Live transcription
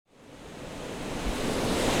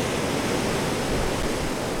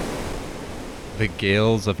The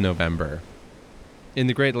gales of November. In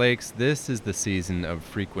the Great Lakes, this is the season of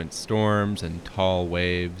frequent storms and tall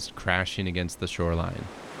waves crashing against the shoreline.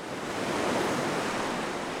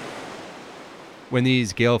 When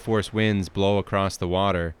these gale force winds blow across the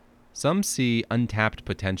water, some see untapped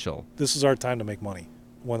potential. This is our time to make money.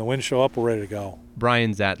 When the winds show up, we're ready to go.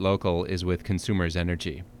 Brian Zatlocal is with Consumers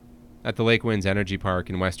Energy. At the Lake Winds Energy Park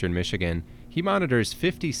in western Michigan, he monitors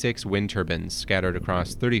 56 wind turbines scattered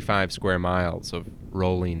across 35 square miles of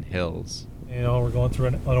rolling hills. You know, we're going through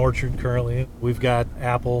an orchard currently. We've got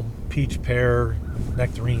apple, peach, pear,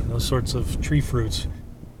 nectarine, those sorts of tree fruits.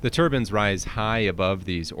 The turbines rise high above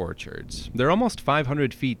these orchards. They're almost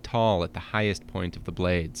 500 feet tall at the highest point of the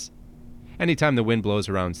blades. Anytime the wind blows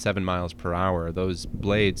around 7 miles per hour, those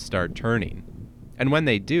blades start turning. And when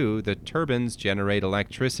they do, the turbines generate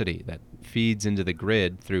electricity that feeds into the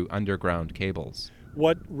grid through underground cables.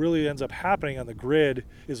 What really ends up happening on the grid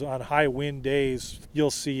is on high wind days,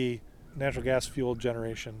 you'll see natural gas fueled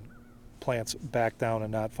generation plants back down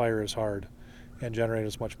and not fire as hard and generate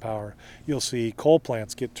as much power. You'll see coal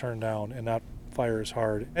plants get turned down and not fire as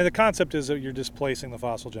hard. And the concept is that you're displacing the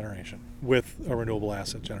fossil generation with a renewable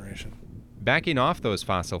asset generation. Backing off those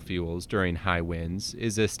fossil fuels during high winds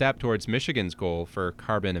is a step towards Michigan's goal for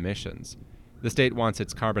carbon emissions. The state wants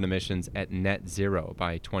its carbon emissions at net zero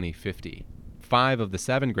by 2050. 5 of the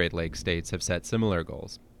 7 Great Lakes states have set similar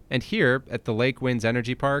goals. And here, at the Lake Winds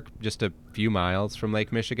Energy Park, just a few miles from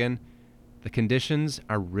Lake Michigan, the conditions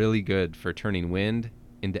are really good for turning wind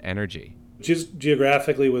into energy. Just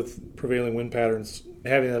geographically, with prevailing wind patterns,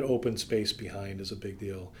 having that open space behind is a big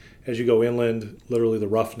deal. As you go inland, literally the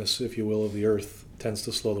roughness, if you will, of the earth tends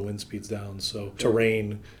to slow the wind speeds down. So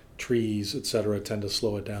terrain, trees, etc. tend to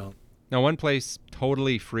slow it down. Now, one place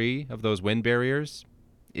totally free of those wind barriers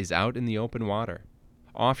is out in the open water.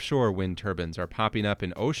 Offshore wind turbines are popping up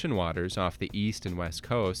in ocean waters off the east and west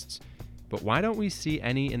coasts, but why don't we see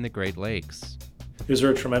any in the Great Lakes? Is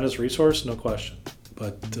there a tremendous resource? No question.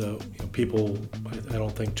 But people, I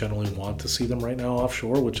don't think generally want to see them right now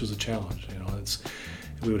offshore, which is a challenge.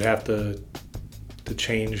 We would have to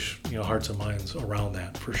change hearts and minds around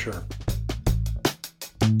that for sure.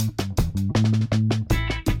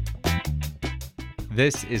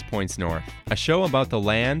 This is Points North, a show about the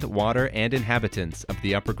land, water, and inhabitants of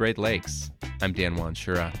the Upper Great Lakes. I'm Dan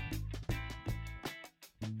Wanshura.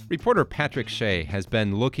 Reporter Patrick Shea has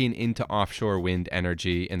been looking into offshore wind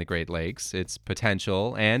energy in the Great Lakes, its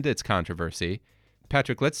potential and its controversy.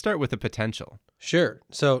 Patrick, let's start with the potential. Sure.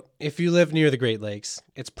 So if you live near the Great Lakes,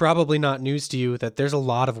 it's probably not news to you that there's a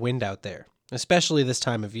lot of wind out there, especially this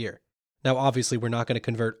time of year. Now, obviously, we're not going to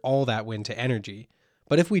convert all that wind to energy,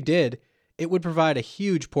 but if we did, it would provide a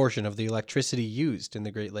huge portion of the electricity used in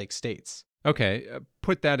the Great Lakes states. Okay,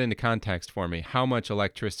 put that into context for me. How much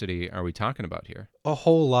electricity are we talking about here? A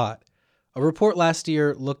whole lot. A report last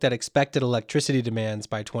year looked at expected electricity demands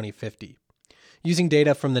by 2050. Using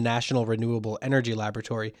data from the National Renewable Energy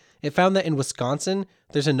Laboratory, it found that in Wisconsin,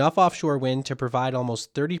 there's enough offshore wind to provide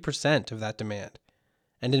almost 30% of that demand.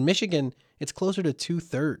 And in Michigan, it's closer to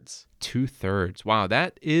 2/3. 2/3. Wow,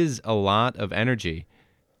 that is a lot of energy.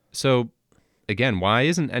 So, again, why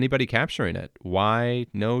isn't anybody capturing it? Why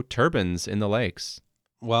no turbines in the lakes?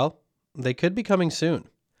 Well, they could be coming soon.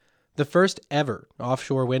 The first ever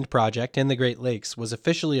offshore wind project in the Great Lakes was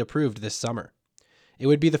officially approved this summer. It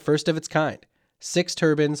would be the first of its kind. 6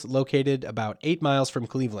 turbines located about 8 miles from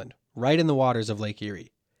Cleveland, right in the waters of Lake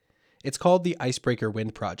Erie. It's called the Icebreaker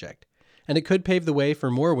Wind Project, and it could pave the way for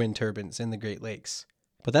more wind turbines in the Great Lakes.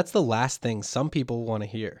 But that's the last thing some people want to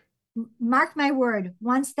hear. Mark my word,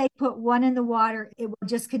 once they put one in the water, it will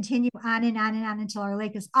just continue on and on and on until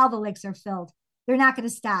all the lakes are filled. They're not going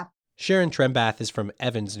to stop. Sharon Trembath is from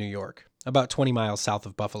Evans, New York, about 20 miles south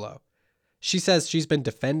of Buffalo. She says she's been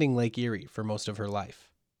defending Lake Erie for most of her life.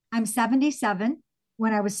 I'm 77.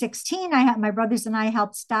 When I was 16, my brothers and I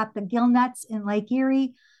helped stop the gill nets in Lake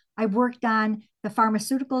Erie. I've worked on the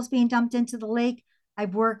pharmaceuticals being dumped into the lake.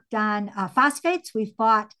 I've worked on phosphates. We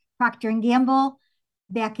fought Procter & Gamble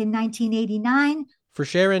back in 1989. For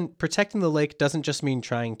Sharon, protecting the lake doesn't just mean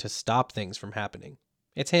trying to stop things from happening.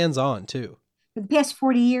 It's hands-on, too. For the past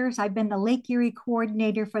 40 years, I've been the Lake Erie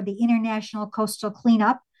coordinator for the International Coastal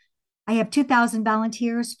Cleanup. I have 2,000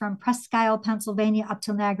 volunteers from Presque Isle, Pennsylvania, up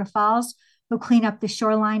to Niagara Falls who clean up the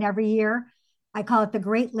shoreline every year. I call it the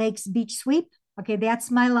Great Lakes Beach Sweep. Okay, that's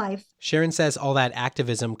my life. Sharon says all that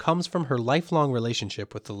activism comes from her lifelong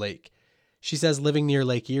relationship with the lake. She says living near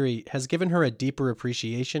Lake Erie has given her a deeper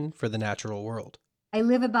appreciation for the natural world. I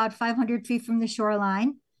live about 500 feet from the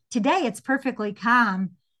shoreline. Today, it's perfectly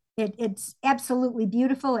calm. It's absolutely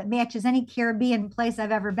beautiful. It matches any Caribbean place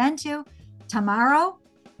I've ever been to. tomorrow,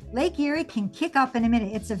 Lake Erie can kick up in a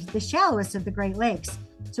minute. It's the shallowest of the Great Lakes,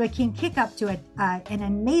 so it can kick up to an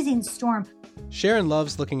amazing storm. Sharon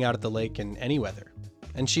loves looking out at the lake in any weather,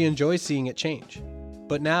 and she enjoys seeing it change.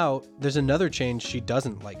 But now, there's another change she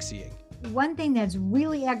doesn't like seeing. One thing that's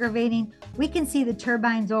really aggravating, we can see the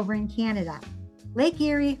turbines over in Canada. Lake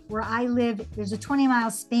Erie, where I live, there's a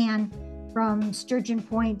 20-mile span from Sturgeon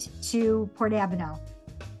Point to Port Avenel.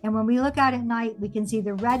 And when we look out at night, we can see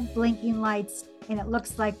the red blinking lights, and it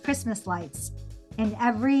looks like Christmas lights. And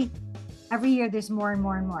every year there's more and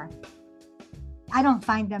more and more. I don't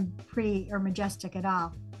find them pretty or majestic at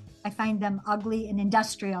all. I find them ugly and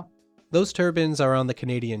industrial. Those turbines are on the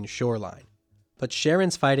Canadian shoreline, but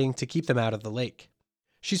Sharon's fighting to keep them out of the lake.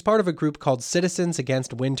 She's part of a group called Citizens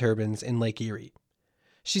Against Wind Turbines in Lake Erie.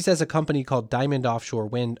 She says a company called Diamond Offshore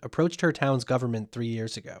Wind approached her town's government 3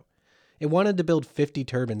 years ago. It wanted to build 50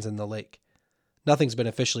 turbines in the lake. Nothing's been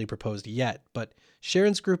officially proposed yet, but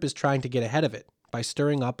Sharon's group is trying to get ahead of it by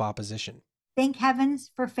stirring up opposition. Thank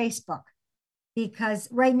heavens for Facebook, because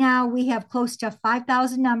right now we have close to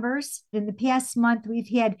 5,000 numbers. In the past month, we've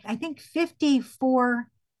had, I think,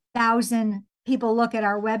 54,000 people look at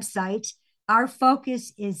our website. Our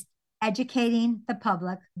focus is educating the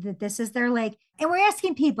public that this is their lake. And we're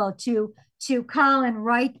asking people to call and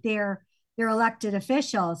write their elected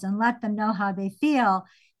officials and let them know how they feel.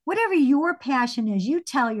 Whatever your passion is, you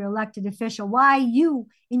tell your elected official why you,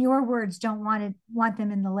 in your words, don't want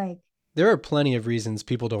them in the lake. There are plenty of reasons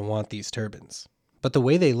people don't want these turbines, but the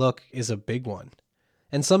way they look is a big one.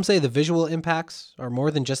 And some say the visual impacts are more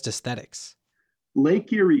than just aesthetics.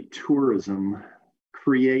 Lake Erie tourism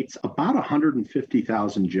creates about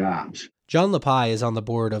 150,000 jobs. John LaPie is on the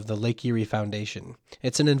board of the Lake Erie Foundation.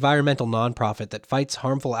 It's an environmental nonprofit that fights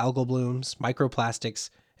harmful algal blooms, microplastics,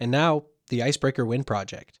 and now the Icebreaker Wind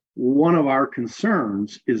Project. One of our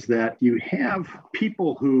concerns is that you have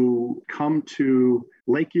people who come to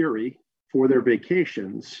Lake Erie for their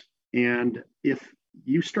vacations, and if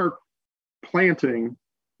you start planting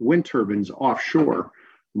wind turbines offshore,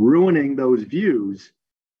 ruining those views,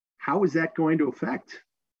 how is that going to affect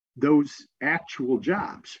those actual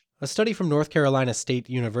jobs? A study from North Carolina State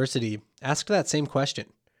University asked that same question.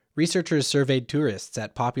 Researchers surveyed tourists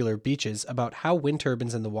at popular beaches about how wind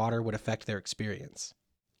turbines in the water would affect their experience.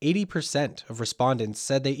 80% of respondents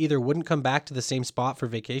said they either wouldn't come back to the same spot for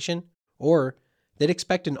vacation, or they'd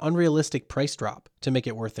expect an unrealistic price drop to make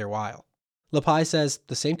it worth their while. LaPie says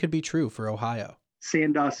the same could be true for Ohio.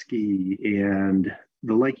 Sandusky and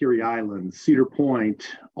the Lake Erie Islands, Cedar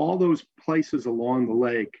Point, all those places along the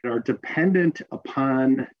lake are dependent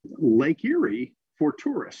upon Lake Erie for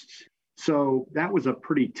tourists. So that was a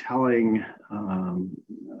pretty telling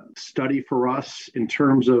study for us in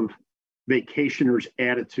terms of vacationers'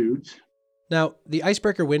 attitudes. Now, the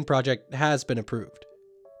Icebreaker Wind Project has been approved,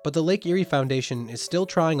 but the Lake Erie Foundation is still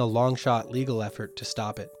trying a long-shot legal effort to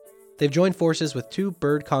stop it. They've joined forces with 2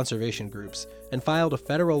 bird conservation groups and filed a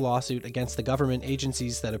federal lawsuit against the government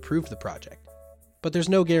agencies that approved the project. But there's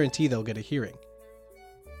no guarantee they'll get a hearing.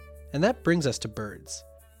 And that brings us to birds.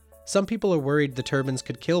 Some people are worried the turbines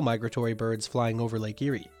could kill migratory birds flying over Lake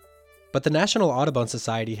Erie. But the National Audubon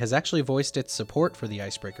Society has actually voiced its support for the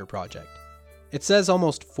Icebreaker project. It says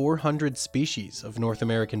almost 400 species of North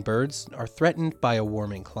American birds are threatened by a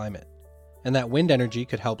warming climate, and that wind energy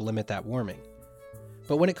could help limit that warming.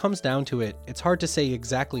 But when it comes down to it, it's hard to say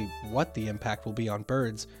exactly what the impact will be on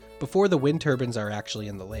birds before the wind turbines are actually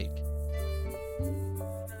in the lake.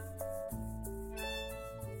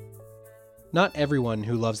 Not everyone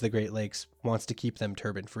who loves the Great Lakes wants to keep them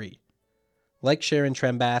turbine-free. Like Sharon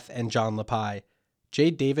Trembath and John LaPie,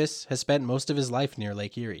 Jade Davis has spent most of his life near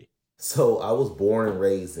Lake Erie. So I was born and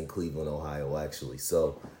raised in Cleveland, Ohio, actually.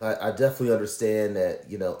 So I definitely understand that,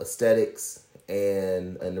 aesthetics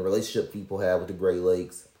and the relationship people have with the Great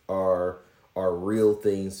Lakes are real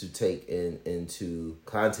things to take into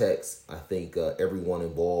context. I think everyone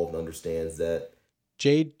involved understands that.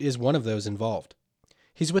 Jade is one of those involved.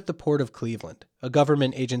 He's with the Port of Cleveland, a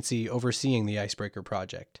government agency overseeing the Icebreaker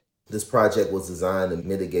project. This project was designed to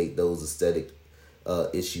mitigate those aesthetic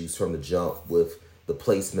issues from the jump with the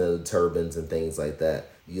placement of the turbines and things like that.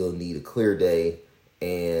 You'll need a clear day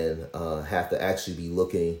and have to actually be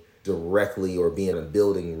looking directly or be in a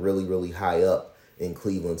building really, really high up in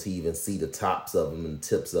Cleveland to even see the tops of them and the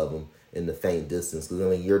tips of them in the faint distance.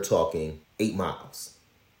 Because, you're talking 8 miles.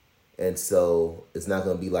 And so it's not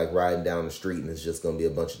going to be like riding down the street and it's just going to be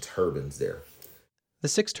a bunch of turbines there. The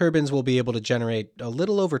 6 turbines will be able to generate a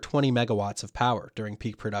little over 20 megawatts of power during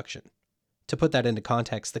peak production. To put that into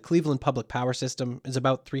context, the Cleveland Public Power System is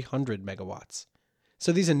about 300 megawatts.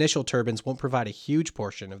 So these initial turbines won't provide a huge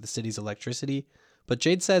portion of the city's electricity, but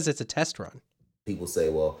Jade says it's a test run. People say,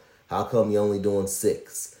 well, how come you're only doing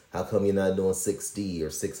 6? How come you're not doing 6D or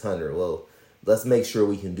 600? Well, let's make sure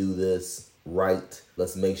we can do this right.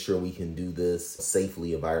 Let's make sure we can do this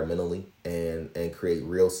safely, environmentally, and create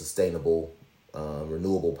real sustainable,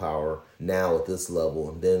 renewable power now at this level.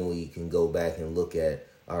 And then we can go back and look at,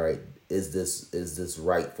 all right, is this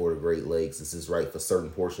right for the Great Lakes? Is this right for certain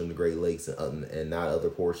portions of the Great Lakes and not other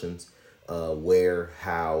portions? Where,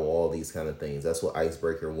 how, all these kind of things. That's what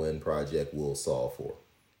Icebreaker Wind Project will solve for.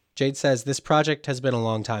 Jade says this project has been a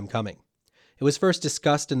long time coming. It was first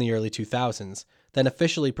discussed in the early 2000s, then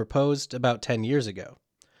officially proposed about 10 years ago.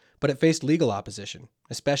 But it faced legal opposition,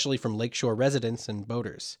 especially from lakeshore residents and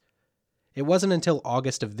boaters. It wasn't until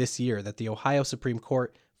August of this year that the Ohio Supreme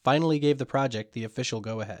Court finally gave the project the official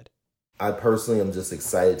go-ahead. I personally am just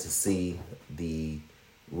excited to see the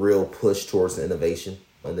real push towards innovation,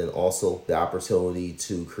 and then also the opportunity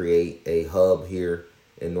to create a hub here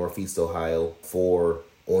in Northeast Ohio for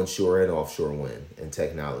onshore and offshore wind and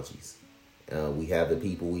technologies. We have the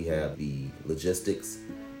people, we have the logistics,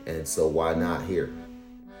 and so why not here?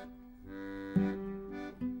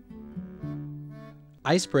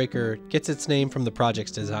 Icebreaker gets its name from the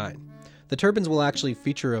project's design. The turbines will actually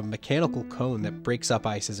feature a mechanical cone that breaks up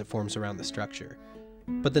ice as it forms around the structure.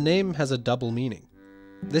 But the name has a double meaning.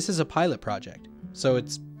 This is a pilot project, so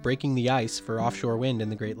it's breaking the ice for offshore wind in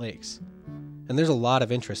the Great Lakes. And there's a lot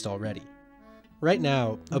of interest already. Right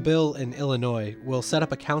now, a bill in Illinois will set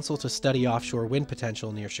up a council to study offshore wind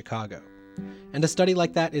potential near Chicago. And a study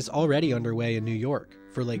like that is already underway in New York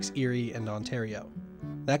for Lakes Erie and Ontario.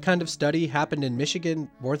 That kind of study happened in Michigan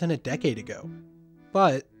more than a decade ago.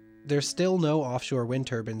 But there's still no offshore wind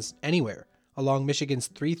turbines anywhere along Michigan's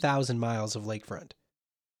 3,000 miles of lakefront.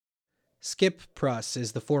 Skip Pruss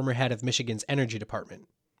is the former head of Michigan's Energy Department,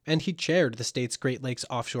 and he chaired the state's Great Lakes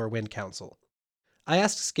Offshore Wind Council. I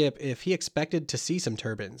asked Skip if he expected to see some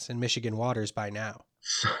turbines in Michigan waters by now.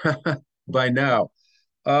 By now?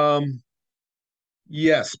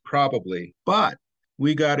 Yes, probably. But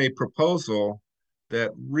we got a proposal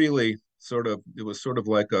that really it was sort of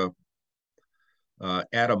like a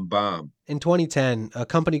atom bomb. In 2010, a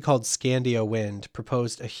company called Scandia Wind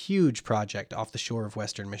proposed a huge project off the shore of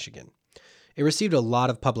western Michigan. It received a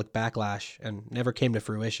lot of public backlash and never came to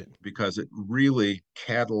fruition. Because it really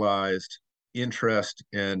catalyzed interest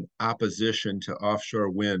and opposition to offshore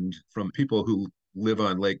wind from people who live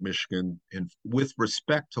on Lake Michigan. And with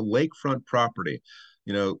respect to lakefront property,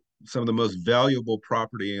 some of the most valuable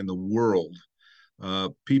property in the world,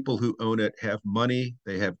 people who own it have money,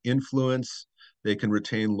 they have influence, they can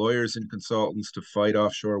retain lawyers and consultants to fight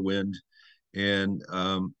offshore wind, and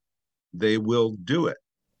they will do it.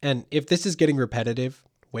 And if this is getting repetitive,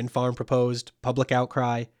 wind farm proposed, public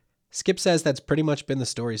outcry, Skip says that's pretty much been the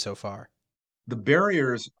story so far. The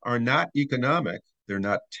barriers are not economic, they're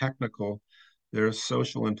not technical, they're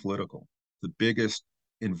social and political. The biggest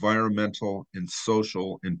environmental and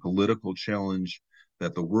social and political challenge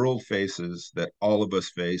that the world faces, that all of us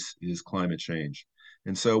face, is climate change.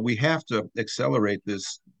 And so we have to accelerate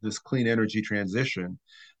this clean energy transition,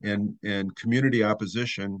 and community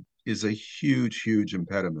opposition is a huge, huge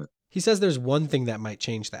impediment. He says there's one thing that might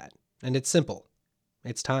change that, and it's simple.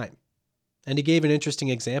 It's time. And he gave an interesting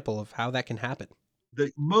example of how that can happen.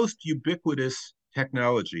 The most ubiquitous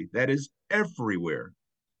technology that is everywhere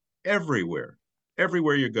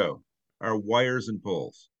you go, are wires and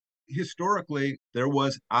poles. Historically, there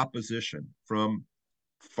was opposition from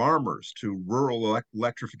farmers to rural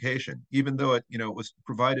electrification. Even though it was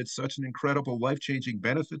provided such an incredible life-changing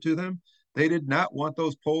benefit to them, they did not want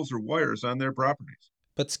those poles or wires on their properties.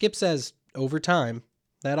 But Skip says, over time,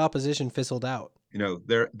 that opposition fizzled out.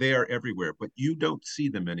 They are everywhere, but you don't see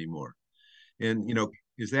them anymore. And,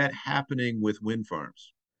 is that happening with wind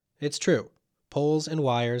farms? It's true. Poles and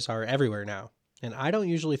wires are everywhere now, and I don't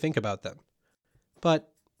usually think about them.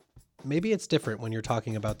 But maybe it's different when you're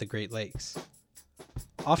talking about the Great Lakes.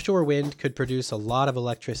 Offshore wind could produce a lot of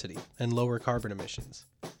electricity and lower carbon emissions.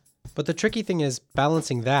 But the tricky thing is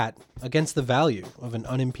balancing that against the value of an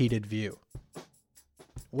unimpeded view.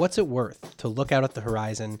 What's it worth to look out at the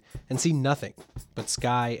horizon and see nothing but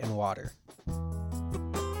sky and water?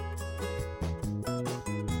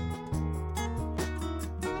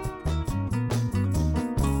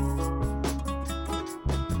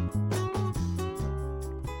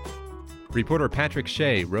 Reporter Patrick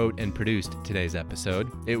Shea wrote and produced today's episode.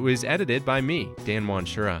 It was edited by me, Dan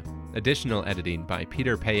Wanshura. Additional editing by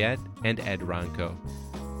Peter Payette and Ed Ronco.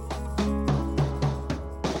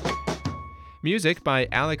 Music by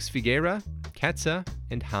Alex Figueira, Ketsa,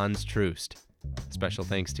 and Hans Troost. Special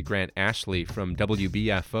thanks to Grant Ashley from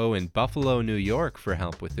WBFO in Buffalo, New York for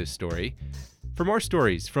help with this story. For more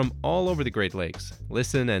stories from all over the Great Lakes,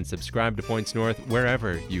 listen and subscribe to Points North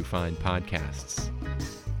wherever you find podcasts.